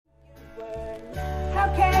How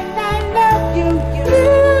can I love you,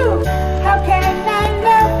 you? How can I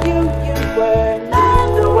love you, you? Were not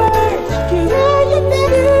the words to you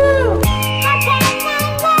do. How can I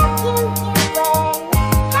love you, you?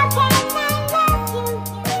 How can I love you,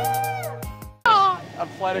 you? I'm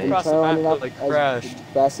flying across the map until like crashed. As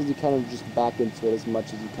fast as you can, and just back into it as much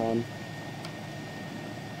as you can.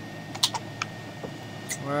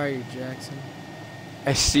 Where are you, Jackson?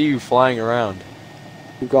 I see you flying around.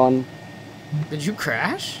 You've gone. Did you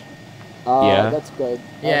crash? Yeah. That's good.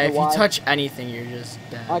 Yeah, if you why- touch anything, you're just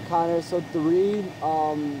dead. Hi Connor, so 3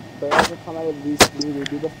 barrels will come out of these 3. We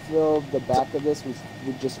do the fill of the back of this with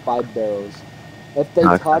just 5 barrels. If they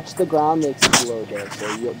touch the ground, they explode there. So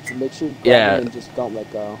you make sure you grab them and just don't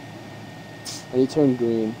let go. And you turn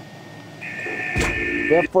green.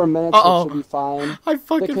 We have 4 minutes, so it should be fine. I The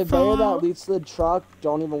fucking conveyor fell that out. leads to the truck,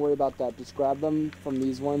 don't even worry about that. Just grab them from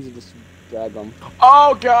these ones and just drag them.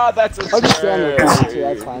 Oh god, that's a I'll just stand there trash. too,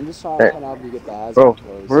 that's fine. Just trying to help you get the eyes Bro,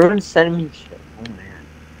 closed. Ruin's sending me shit. Oh man.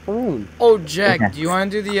 Haroon. Oh, Jack, do you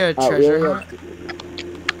want to do the treasure hunt?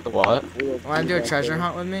 What? Want to do a treasure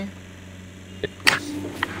hunt with me?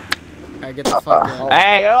 Alright, get the fuck in.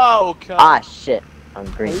 Hey, oh, come Ah shit. I'm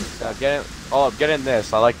green. Get in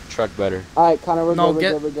this. I like the truck better. Alright, Connor, we're No,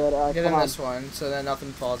 good, we're good. Alright, Get come in on. this one, so that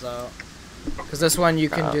nothing falls out. Cause this one you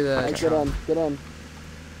can do the. Alright, get in, get in.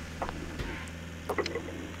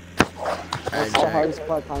 Alright, That's the Jack. hardest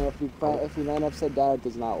part, Connor. If you land upside down, it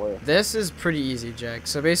does not work. This is pretty easy, Jack.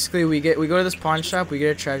 So basically, we go to this pawn shop, we get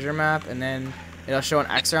a treasure map, and then it'll show an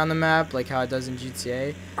X on the map, like how it does in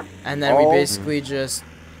GTA. And then we basically just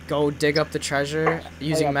go dig up the treasure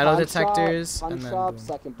using metal detectors, Pawn and then. shop, Boom.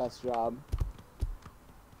 second best job.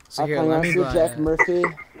 So here, Connor, let me see buy. Jack Murphy.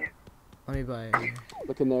 Let me buy. It.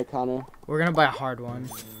 Look in there, Connor. We're gonna buy a hard one.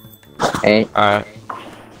 Hey, Alright.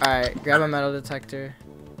 Alright, grab a metal detector.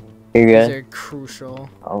 you're These good. are crucial.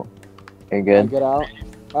 Oh, you're Alright, good. get out.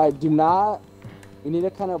 Alright, do not. You need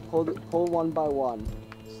to kind of pull one by one,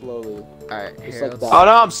 slowly. Alright, Just here. like Let's that. Oh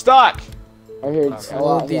no, I'm stuck! Right here. Okay, we'll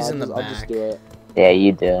load these in the I'll just back. do it. Yeah,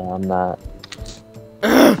 you do. I'm not.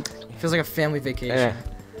 Feels like a family vacation. Eh.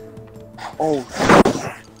 Oh,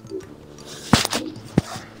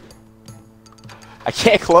 I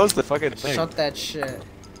can't close the fucking thing. Shut that shit.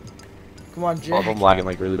 Come on, Oh, Jack. I'm lagging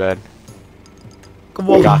like really bad. Come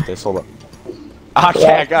I on. got this. Hold up.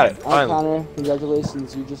 Okay, I got it. Alright, Finally. Connor.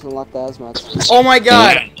 Congratulations. You just unlocked the hazmat. Oh my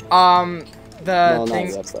god. The No, not thing,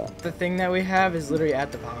 yet, but. the thing that we have is literally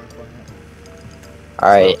at the power plant.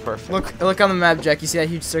 Alright. Oh, perfect. Look on the map, Jack. You see that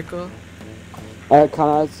huge circle? Alright,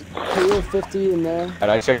 Connor. Put your 50 in there. Did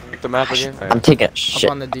I check the map again? I'm taking a Up shit.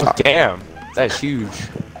 on the D. Damn, that's huge.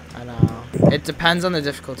 I know. It depends on the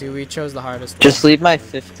difficulty. We chose the hardest one. Just leave my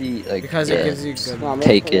 50, like, because yeah. it gives you good. No, I'm gonna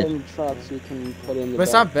Take put it. in the truck so you can put it in the But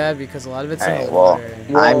it's back. not bad because a lot of it's in Alright, the well,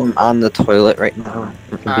 water. I'm on the toilet right now.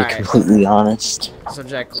 To be Alright. completely honest. So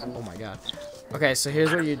Jack, oh my god. Okay, so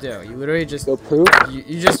here's what you do. You literally just Go poop.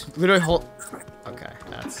 you just literally hold. Okay,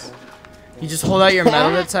 that's. You just hold out your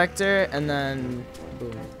metal detector and then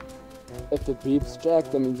boom. If it beeps,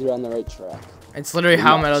 Jack, that means you're on the right track. It's literally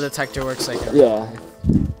how metal detector works. Like Yeah.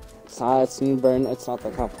 It's not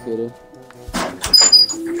that complicated.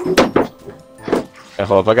 Okay,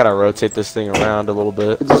 hold up. I gotta rotate this thing around a little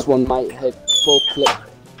bit. This one might hit full clip.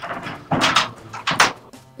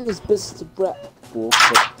 This business brat. Full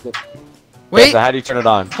clip. Wait, So how do you turn it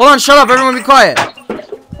on? hold on, shut up, everyone, be quiet.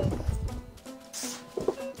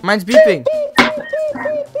 Mine's beeping.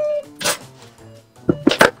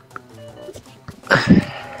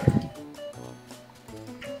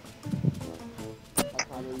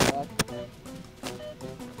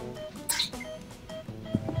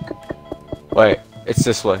 Wait, it's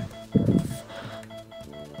this way.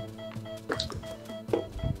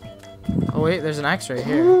 Oh wait, there's an X right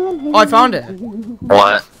here. Oh, I found it.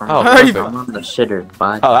 What? Oh, Alright, perfect. I'm on the shitter,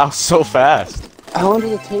 but Oh, that was so fast. How long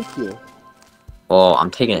did it take you? well,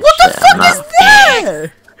 I'm taking a What shit. the fuck I'm not. is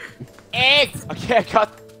that? Egg! Okay, I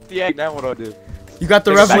got the egg. Now what do I do? You got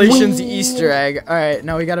the Take it back. Revelations Easter egg. All right,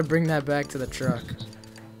 now we gotta bring that back to the truck.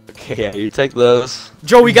 Okay, yeah, you take those.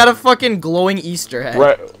 Joe, we got a fucking glowing Easter egg.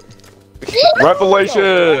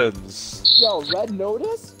 Revelations! Yo, Red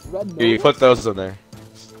Notice? Red Notice? Here, you put those in there.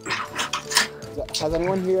 Has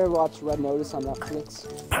anyone here watched Red Notice on Netflix?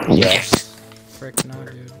 Yes. Frick no,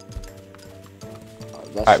 dude. Oh,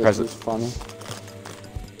 that Alright, shit press was it. funny.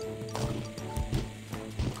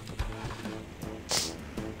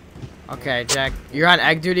 Okay, Jack, you're on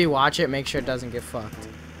egg duty. Watch it. Make sure it doesn't get fucked.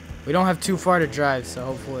 We don't have too far to drive, so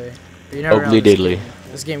hopefully. But you never know Hopefully this diddly. game.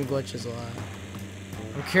 This game glitches a lot.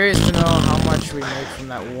 I'm curious to know how much we make from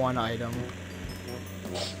that one item.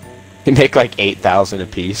 They make like 8,000 a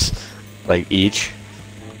piece, like each.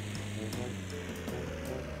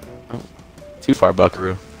 Oh, too far,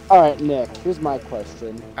 Buckaroo. Alright, Nick, here's my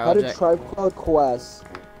question. How did Jack. Tribe Called Quest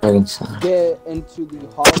Dragon Son. get into the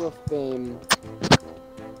Hall of Fame,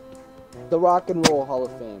 the Rock and Roll Hall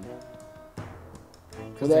of Fame?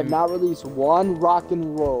 Because they have not released one rock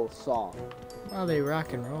and roll song. Well, they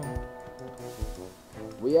rock and roll.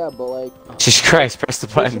 Well, yeah, but like, Jesus Christ, press the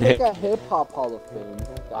they button, should make Nick. a hip hop Hall of Fame.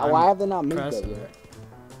 Why have they not made that Pressing yet? it.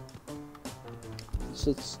 It's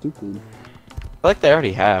just stupid. I feel like they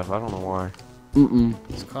already have. I don't know why. Mm-mm.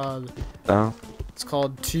 It's called. No. It's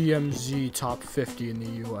called TMZ Top 50 in the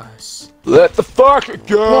U.S. Let the fuck Yeah,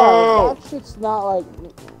 go! that shit's not like.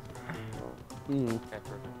 All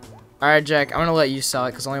right, Jack. I'm gonna let you sell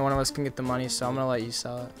it because only one of us can get the money, so I'm gonna let you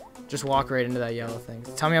sell it. Just walk right into that yellow thing.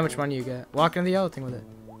 Tell me how much money you get. Walk into the yellow thing with it.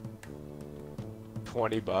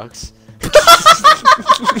 $20.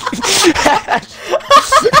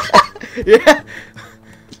 Yeah.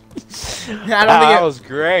 That was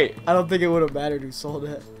great. I don't think it would have mattered who sold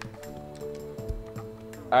it.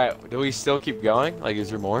 Alright, do we still keep going? Like, is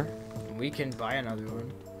there more? We can buy another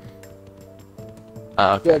one.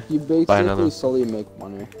 Okay. Jack, you Buy another. basically slowly make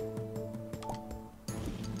money.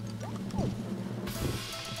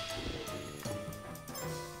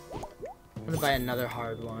 I'm gonna buy another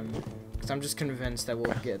hard one because I'm just convinced that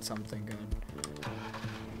we'll get something good.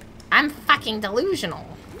 I'm fucking delusional.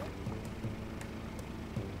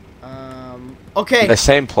 Okay. The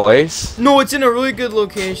same place? No, it's in a really good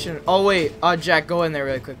location. Oh wait, Jack, go in there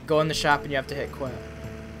really quick. Go in the shop and you have to hit quit.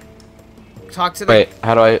 Talk to the. Wait,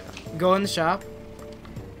 how do I... Go in the shop.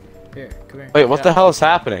 Here, come here. Wait, what Yeah. the hell is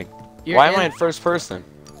happening? You're Why am in- I in first person?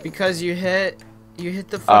 Because you hit the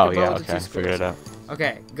Oh, fucking yeah, button with the okay. two Figured squares. it out.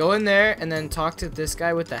 Okay, go in there and then talk to this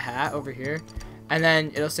guy with the hat over here, and then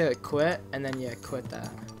it'll say like quit, and then yeah, quit that.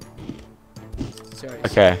 It's already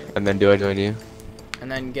Okay, saved. and then do I join you? And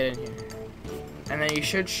then get in here, and then you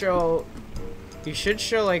should show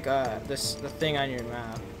like the thing on your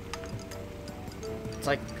map. It's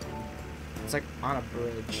like on a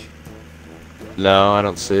bridge. No, I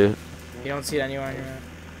don't see it. You don't see it anywhere on your map.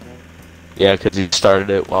 Yeah, because you started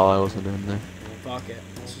it while I wasn't in there. Fuck it.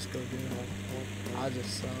 Let's just go do it. I'll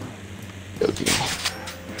just sell. Okay.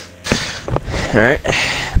 Alright.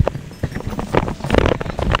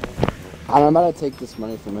 I'm about to take this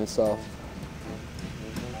money for myself.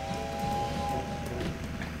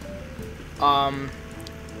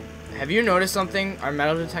 Have you noticed something? Our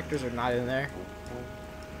metal detectors are not in there.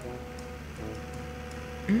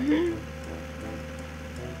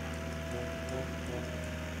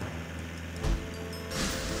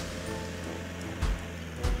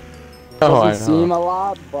 Oh, I Doesn't seem know. a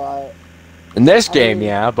lot, but In this I game, mean-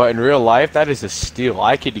 yeah, but in real life, that is a steal.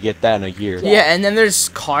 I could get that in a year. Yeah, and then there's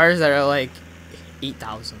cars that are like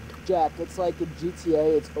 8,000. Jack, it's like in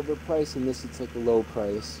GTA, it's overpriced, and this it's like a low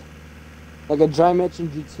price. Like a giant mansion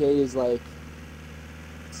GTA is like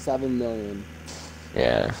 7 million.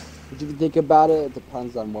 Yeah. But if you think about it, it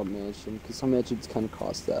depends on what mansion, because some mansions kind of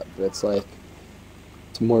cost that, but it's like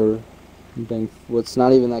it's more bang. Well, it's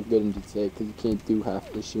not even that good in GTA because you can't do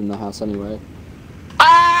half the shit in the house anyway.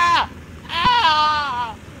 Ah!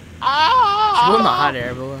 Ah! Ah! Should go in the hot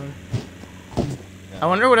air balloon. I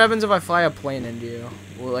wonder what happens if I fly a plane into you.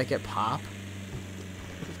 Will like it pop?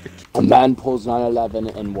 A man pulls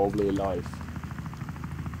 9/11 in wobbly life.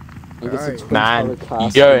 I guess Right. it's Twin Man Tower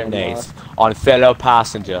Castle and, urinates on fellow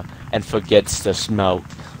passenger and forgets to smoke.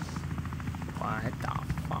 What the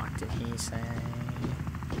fuck did he say?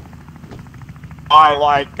 I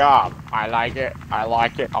like I like it. I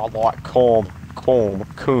like it. I like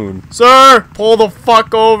coon. Sir, pull the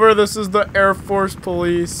fuck over. This is the Air Force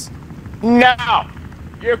Police. No!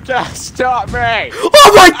 You can't stop me!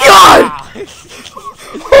 Oh my god! Ah!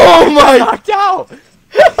 Oh my Knocked out!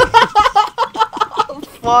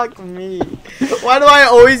 fuck me. Why do I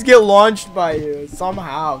always get launched by you?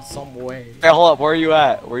 Somehow, some way. Hey, hold up. Where are you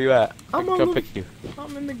at? Where are you at? I'm I on can come the- pick you.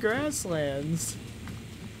 I'm in the grasslands.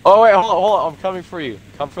 Oh wait, hold on. I'm coming for you.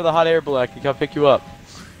 Come for the hot air balloon. I can come pick you up.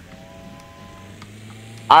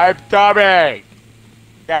 I'm coming,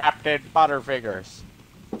 Captain Butterfingers.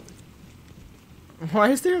 Why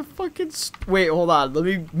is there a fucking wait, hold on. Let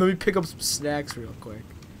me pick up some snacks real quick.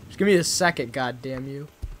 Just give me a second, goddamn you.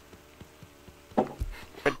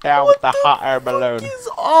 Get down with the hot air balloon, What is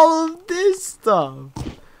all of this stuff?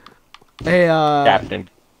 Hey, Captain.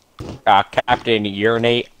 Captain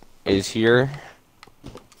Urinate is here.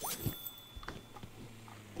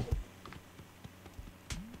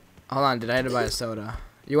 hold on. Did I have to buy a soda?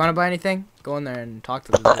 You want to buy anything? Go in there and talk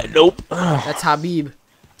to them. Nope. That's Habib.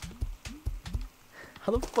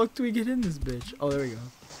 How the fuck do we get in this bitch? Oh, there we go.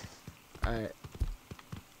 Alright.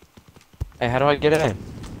 Hey, how do I get in?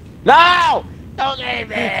 No! Don't leave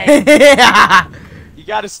me! You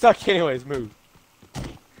got it stuck anyways, move.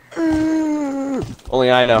 Only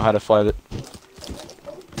I know how to fly it.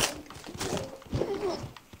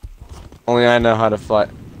 Only I know how to fly.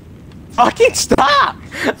 Fucking stop!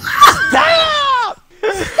 Stop!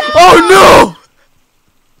 Oh no!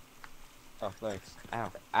 Oh, thanks.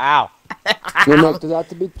 Ow. Ow. Yo, Nick, does that have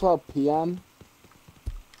to be 12 p.m.?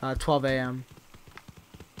 12 a.m.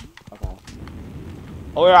 Okay.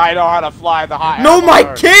 Only I know how to fly the hot air No, my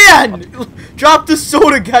balloon. can! Drop the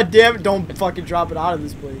soda, goddammit. Don't fucking drop it out of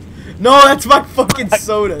this place. No, that's my fucking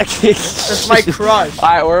soda. That's my crush.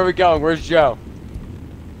 Alright, where are we going? Where's Joe?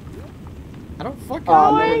 I don't fucking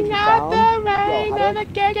Going know. out the rain and the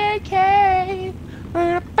KKK.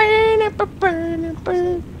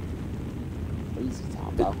 Easy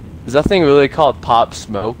top out. Is that thing really called Pop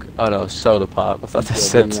Smoke? Oh no, Soda Pop. I thought that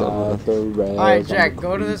said something. Alright, Jack,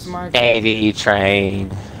 go to this market. 80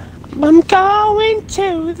 train. I'm going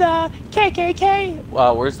to the KKK.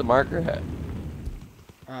 Wow, where's the marker at?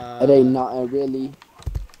 It ain't nothing really.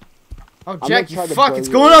 Oh, gonna Jack, you try the fuck, it's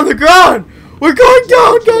burger. going on the ground! We're going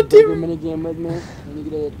down, Burger goddammit! mini game with me when you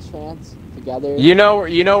get a chance together. You know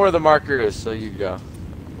where the marker is, so you go.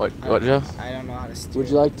 What, Joe? I don't know how to steer. Would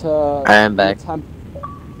you like to? I am back. Would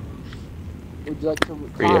you like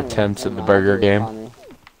to? Attempts at the burger game.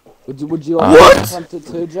 Would you like What? to attempt it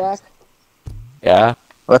too, Jack? Yeah.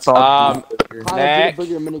 Let's all Um, do it. Connor, Nick, do the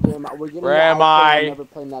burger mini game. We're getting where the am outfit, I? I'm never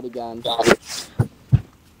playing that again.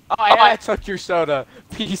 Oh yeah, I took your soda.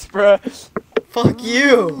 Peace, bruh. Fuck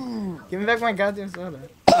you! Give me back my goddamn soda.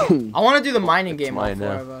 I want to do the mining game, all mine four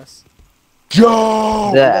now. of us.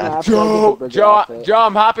 Joe! Yeah. Joe,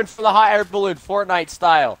 I'm hopping for the hot air balloon, Fortnite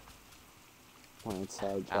style. Point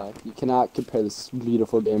side, Jack. You cannot compare this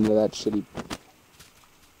beautiful game to that shitty.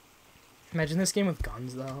 Imagine this game with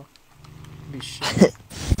guns, though. It'd be shit.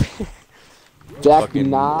 Jack, Fucking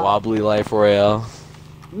not. wobbly life royale.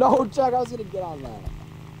 No, Jack, I was gonna get on that.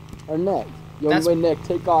 Or Nick. Yo, That's- wait, Nick,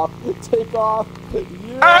 take off. Take off. Hey!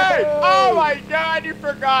 Yay! Oh my God, you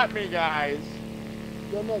forgot me, guys.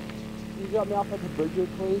 Yo, Nick, can you drop me off at the burger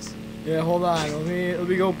place? Yeah, hold on. Let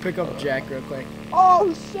me go pick up Jack real quick.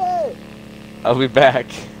 Oh, shit! I'll be back.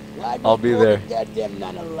 I'll be there. Goddamn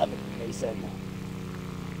 9/11 Mason.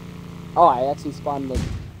 Oh, I actually spawned like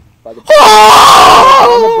by the.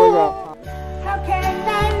 How can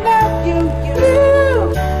I love you?